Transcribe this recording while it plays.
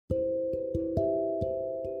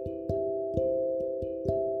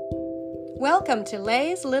Welcome to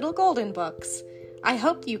Lay's Little Golden Books. I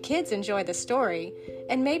hope you kids enjoy the story,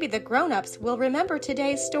 and maybe the grown-ups will remember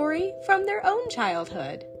today's story from their own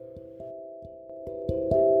childhood.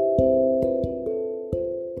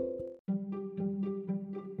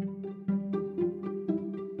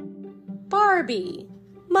 Barbie,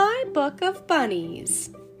 My Book of Bunnies,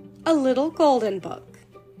 a little golden book.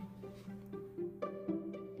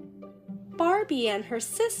 Barbie and her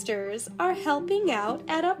sisters are helping out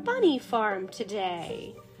at a bunny farm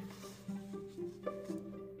today.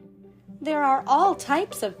 There are all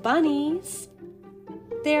types of bunnies.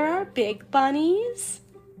 There are big bunnies,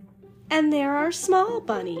 and there are small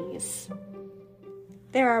bunnies.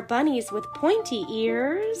 There are bunnies with pointy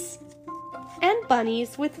ears, and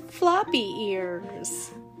bunnies with floppy ears.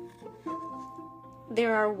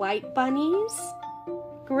 There are white bunnies,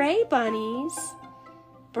 gray bunnies,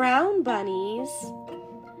 brown bunnies,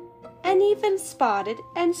 and even spotted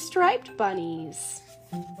and striped bunnies.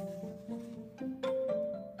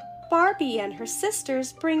 Barbie and her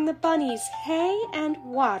sisters bring the bunnies hay and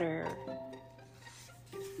water.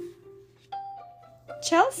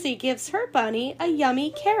 Chelsea gives her bunny a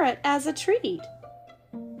yummy carrot as a treat.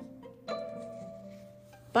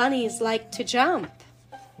 Bunnies like to jump.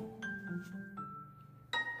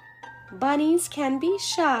 Bunnies can be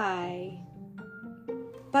shy.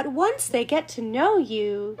 But once they get to know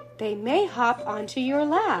you, they may hop onto your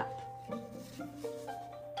lap.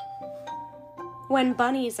 When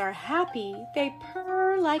bunnies are happy, they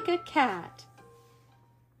purr like a cat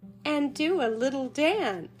and do a little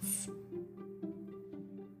dance.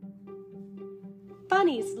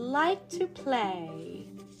 Bunnies like to play.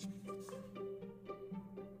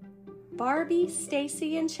 Barbie,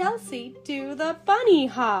 Stacy, and Chelsea do the bunny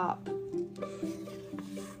hop.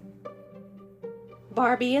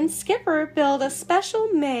 Barbie and Skipper build a special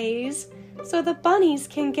maze so the bunnies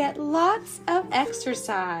can get lots of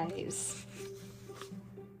exercise.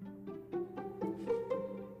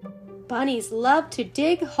 Bunnies love to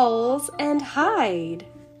dig holes and hide.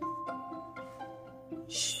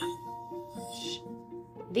 Shh, shh.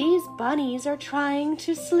 These bunnies are trying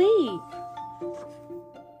to sleep.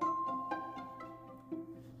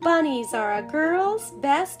 Bunnies are a girl's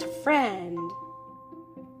best friend.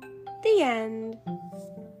 The end.